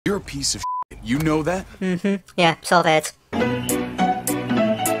You're a piece of shit. You know that? Mm-hmm. Yeah, solve it.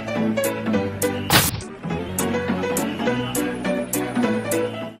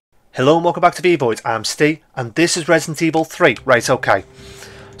 Hello and welcome back to VEEVOID. I'm Steve and this is Resident Evil 3. Right, okay.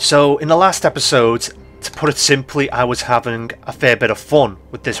 So in the last episode, to put it simply, I was having a fair bit of fun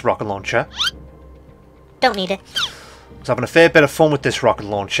with this rocket launcher. Don't need it. I was having a fair bit of fun with this rocket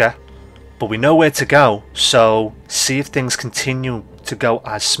launcher, but we know where to go, so see if things continue to go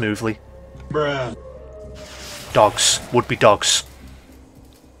as smoothly. Bruh. Dogs. Would-be dogs.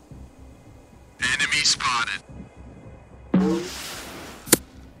 Enemy spotted.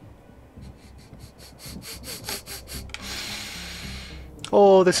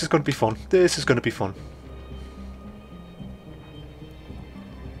 Oh, this is going to be fun. This is going to be fun.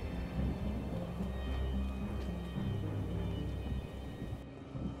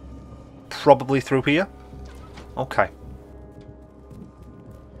 Probably through here. Okay.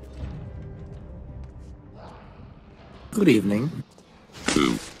 Good evening.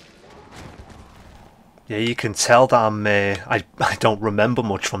 Yeah, you can tell that I'm. I don't remember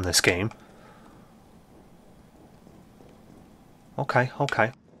much from this game. Okay,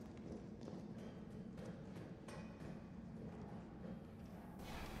 okay.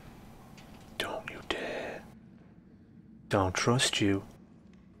 Don't you dare. Don't trust you.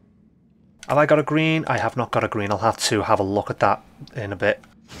 Have I got a green? I have not got a green. I'll have to have a look at that in a bit.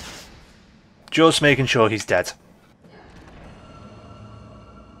 Just making sure he's dead.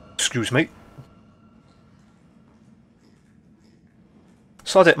 Excuse me.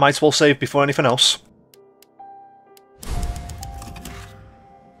 Sod it, might as well save before anything else.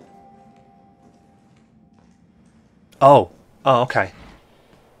 Oh. Oh, okay.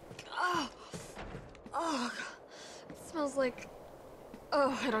 Oh, it smells like...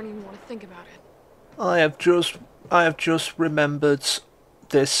 Oh, I don't even want to think about it. I have just remembered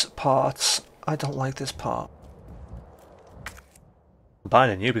this part. I don't like this part. I'm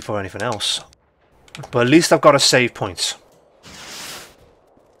buying a new before anything else. But at least I've got a save point.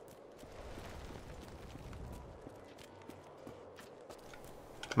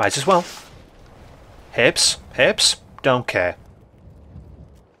 Might as well. Hips, hips, don't care.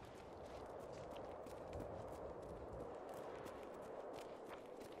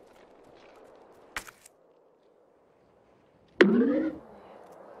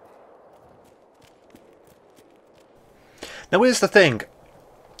 Now here's the thing,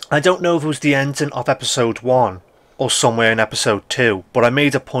 I don't know if it was the ending of episode 1 or somewhere in episode 2, but I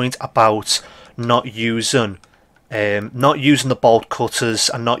made a point about not using the bolt cutters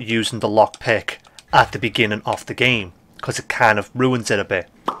and not using the lockpick at the beginning of the game, because it kind of ruins it a bit.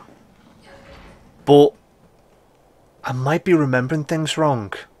 But I might be remembering things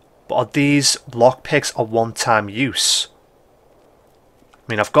wrong, but are these lockpicks a one-time use? I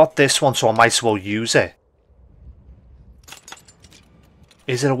mean, I've got this one, so I might as well use it.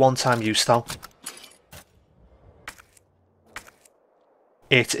 Is it a one-time use though?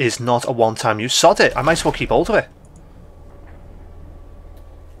 It is not a one-time use. Sod it, I might as well keep hold of it.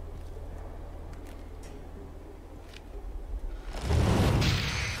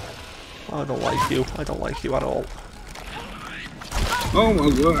 I don't like you. I don't like you at all. Oh my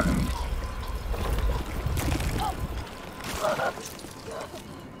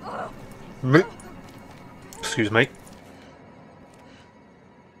god. Excuse me.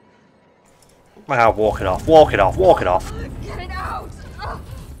 Ah, walk it off, walk it off, walk it off. Get it out!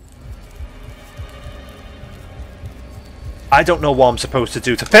 I don't know what I'm supposed to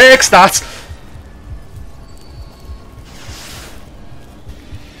do to fix that!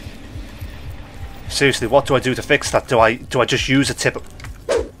 Seriously, what do I do to fix that? Do I just use a tip?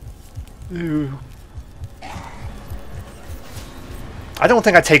 Ew. I don't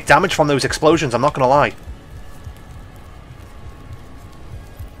think I take damage from those explosions, I'm not gonna lie.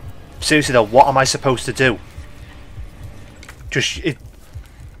 Seriously though, what am I supposed to do?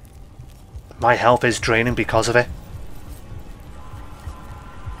 My health is draining because of it.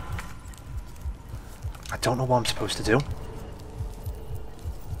 I don't know what I'm supposed to do.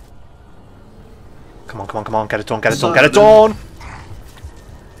 Come on, come on, come on, get it done, get it done, get it done!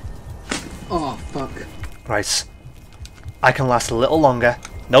 Oh, fuck. Right. I can last a little longer.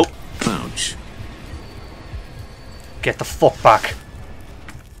 Nope. Ouch. Get the fuck back.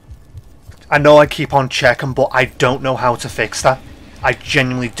 I know I keep on checking, but I don't know how to fix that. I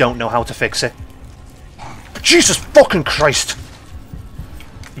genuinely don't know how to fix it. Jesus fucking Christ!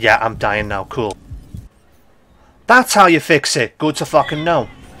 Yeah, I'm dying now, cool. That's how you fix it. Good to fucking know.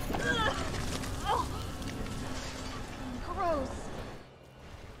 Gross.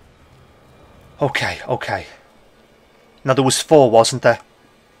 Okay, okay. Now there was 4, wasn't there?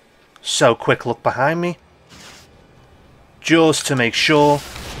 So, quick look behind me. Just to make sure.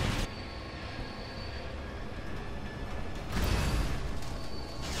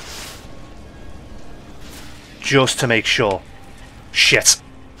 Just to make sure. Shit.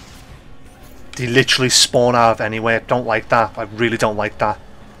 They literally spawn out of anywhere. Don't like that. I really don't like that.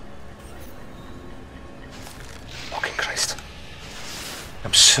 Fucking Christ.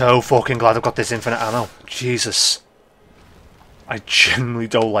 I'm so fucking glad I've got this infinite ammo. Jesus. I genuinely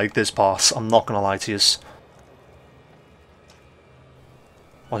don't like this part. I'm not gonna lie to you.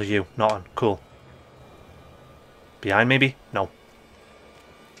 What are you? Nothing. Cool. Behind maybe? No.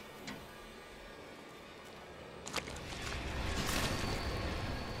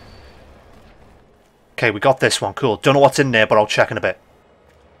 Okay, we got this one. Cool. Don't know what's in there, but I'll check in a bit.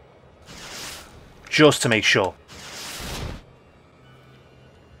 Just to make sure.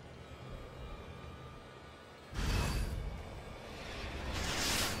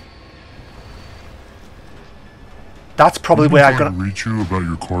 That's probably where I'm gonna reach you about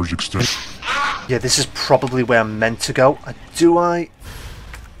your car's extension. Yeah, this is probably where I'm meant to go. Do I?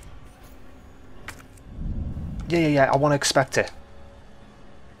 Yeah. I want to expect it.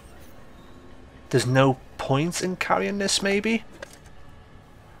 There's no point in carrying this, maybe?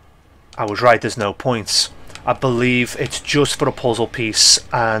 I was right, there's no points. I believe it's just for a puzzle piece,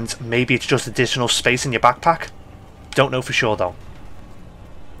 and maybe it's just additional space in your backpack. Don't know for sure, though.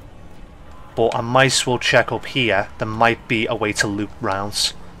 But I might as well check up here. There might be a way to loop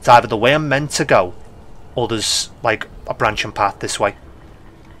rounds. It's either the way I'm meant to go, or there's, like, a branching path this way.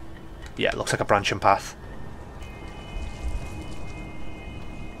 Yeah, it looks like a branching path.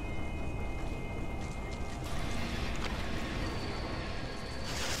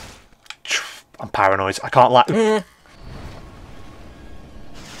 I'm paranoid. I can't lie.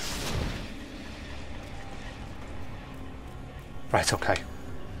 Right, okay.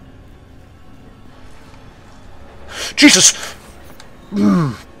 Jesus!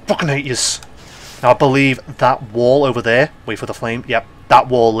 Fucking hate yous. Now I believe that wall over there, wait for the flame, yep, that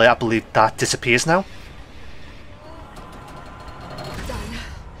wall there, I believe that disappears now. Done.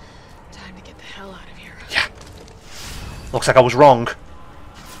 Time to get the hell out of here. Yeah. Looks like I was wrong.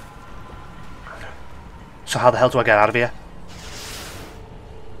 So how the hell do I get out of here?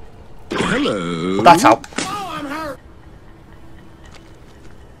 Hello. Well, that's how. Oh, I'm hurt.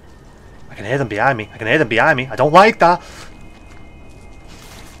 I can hear them behind me. I can hear them behind me. I don't like that.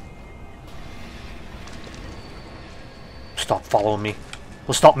 Stop following me.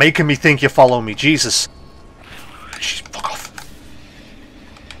 Well, stop making me think you're following me. Jesus. Jeez, fuck off.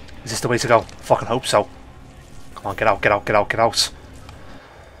 Is this the way to go? I fucking hope so. Come on, get out, get out, get out, get out.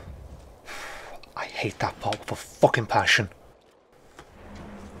 I hate that part with a fucking passion.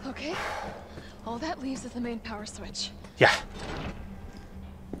 Okay. All that leaves is the main power switch. Yeah.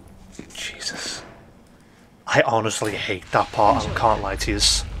 Jesus. I honestly hate that part, I can't lie to you.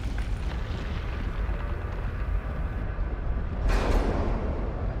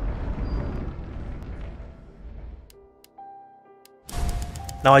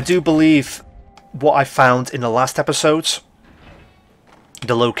 Now I do believe what I found in the last episodes,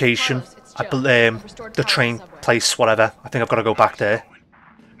 the location, the train place, whatever, I think I've got to go back there.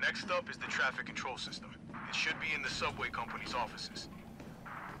 Next up is the traffic control system. It should be in the subway company's offices.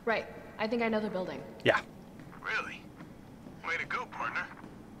 Right. I think I know the building. Yeah. Really? Way to go, partner.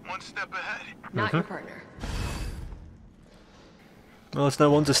 One step ahead. Not your partner. Well, it's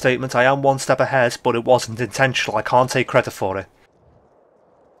no understatement. I am one step ahead, but it wasn't intentional. I can't take credit for it.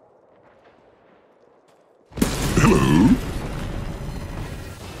 Hello?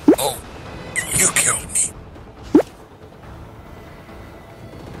 Oh, you killed me.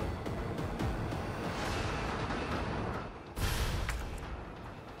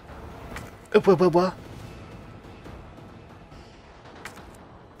 What?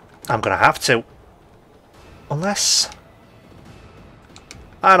 I'm gonna have to. Unless...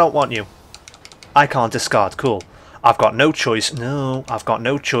 I don't want you. I can't discard. Cool. I've got no choice. No, I've got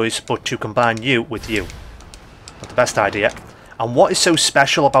no choice but to combine you with you. Not the best idea. And what is so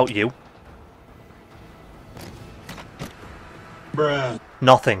special about you? Bruh.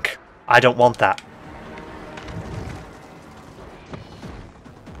 Nothing. I don't want that.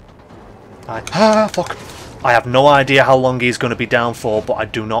 Fuck. I have no idea how long he's going to be down for, but I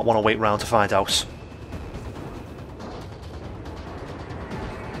do not want to wait around to find out.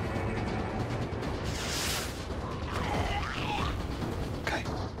 Okay.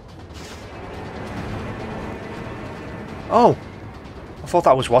 Oh! I thought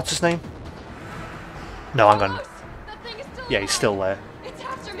that was what's his name? No, I'm going to... That thing is still Yeah, he's still there. It's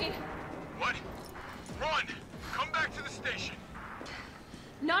after me. What? Run! Come back to the station.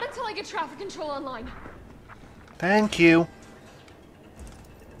 Not Not until I get traffic control online. Thank you.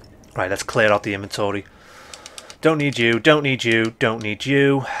 Right, let's clear out the inventory. Don't need you, don't need you, don't need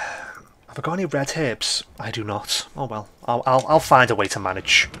you. Have I got any red herbs? I do not. Oh well, I'll find a way to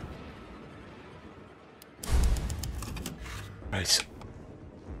manage. Right.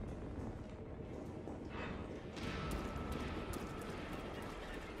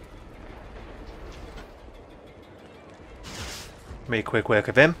 Make quick work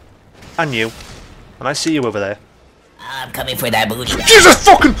of him. And you. And I see you over there. I'm coming for that booty. Jesus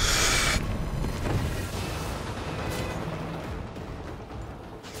fucking...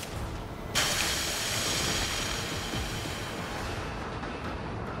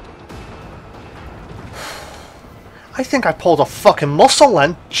 I think I pulled a fucking muscle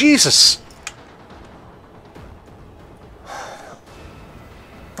then. Jesus.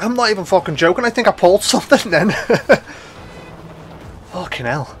 I'm not even fucking joking. I think I pulled something then. Fucking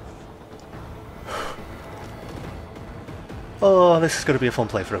hell. Oh, this is going to be a fun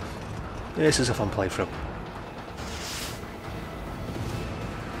playthrough. This is a fun playthrough.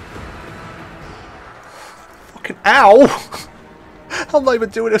 Fucking ow! I'm not even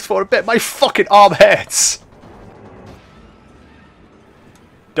doing this for a bit. My fucking arm hurts.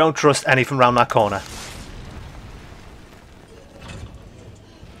 Don't trust anything round that corner.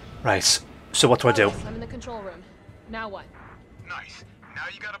 Right. So what do I do? I'm in the control room. Now what? Nice. Now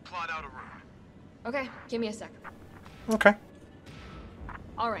you gotta plot out a route. Okay, give me a sec. Okay.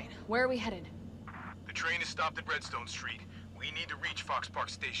 Alright, where are we headed? The train is stopped at Redstone Street. We need to reach Fox Park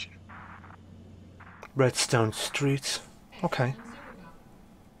Station. Redstone Street. Okay.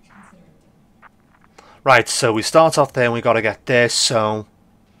 Right, so we start off there and we gotta get there, so...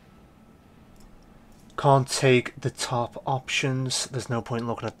 Can't take the top options. There's no point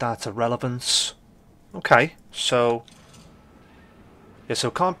looking at that. Irrelevance. Okay, so... Yeah,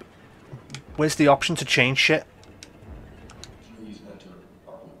 so can't... Where's the option to change shit?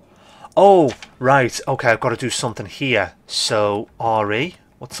 Oh, right. Okay, I've got to do something here. So, RE?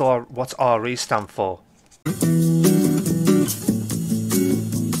 What's RE stand for?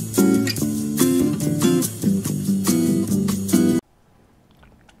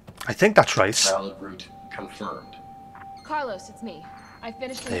 I think that's right. Valid route confirmed. Carlos, it's me. I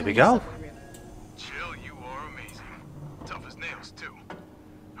finished. There we go. Chill, you are amazing. Tough as nails, too.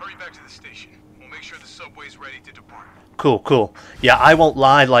 Hurry back to the station. We'll make sure the subway's ready to depart. Cool, cool. Yeah, I won't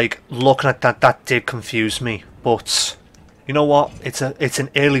lie, like, looking at that did confuse me. But, you know what? It's an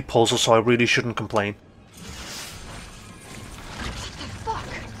early puzzle, so I really shouldn't complain. Fuck.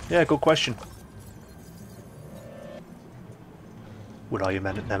 Yeah, good question. Where are you,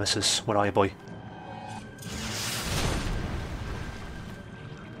 Nemesis? Where are you, boy?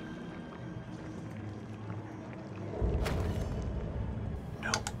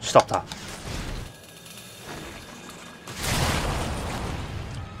 No, stop that.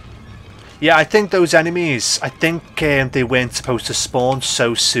 Yeah, I think those enemies, I think they weren't supposed to spawn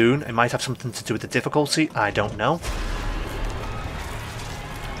so soon. It might have something to do with the difficulty. I don't know. What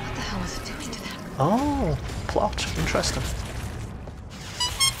the hell was it doing to them? Oh, plot. Interesting.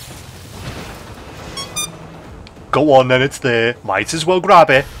 Go on then, it's there. Might as well grab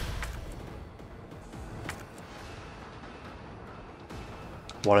it.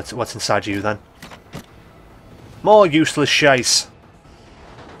 What's inside you then? More useless shite.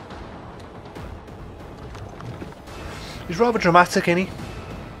 He's rather dramatic, isn't he?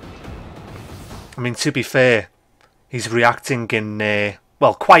 I mean, to be fair, he's reacting in,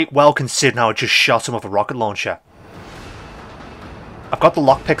 well, quite well considering how I just shot him with a rocket launcher. I've got the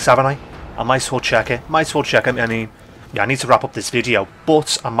lockpicks, haven't I? I might as well check it. Might as well check it. I mean, yeah, I need to wrap up this video,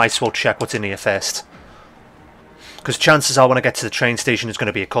 but I might as well check what's in here first. Because chances are when I get to the train station, there's going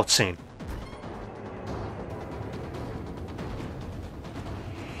to be a cutscene.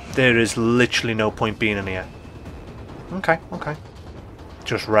 There is literally no point being in here. Okay, okay.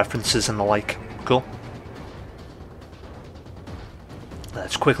 Just references and the like. Cool.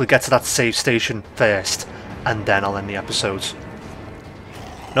 Let's quickly get to that save station first, and then I'll end the episodes.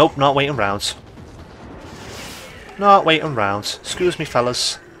 Nope, not waiting round. Not waiting round. Excuse me,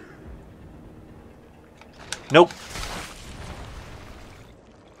 fellas. Nope.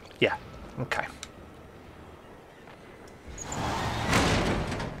 Yeah, okay.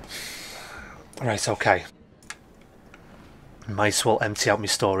 Right, okay. Might as well empty out my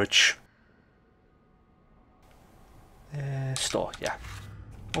storage. Store, yeah.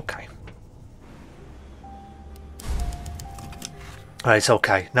 Okay. Right,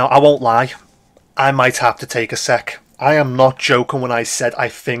 okay. Now, I won't lie. I might have to take a sec. I am not joking when I said I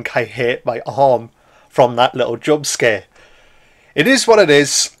think I hit my arm from that little jump scare. it is what it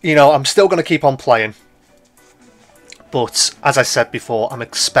is. You know, I'm still going to keep on playing. But, as I said before, I'm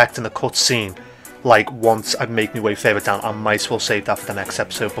expecting a cutscene. Like, once I make my way further down, I might as well save that for the next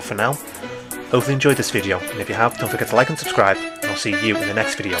episode. But for now, hopefully you enjoyed this video. And if you have, don't forget to like and subscribe. And I'll see you in the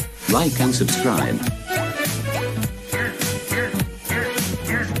next video. Like and subscribe.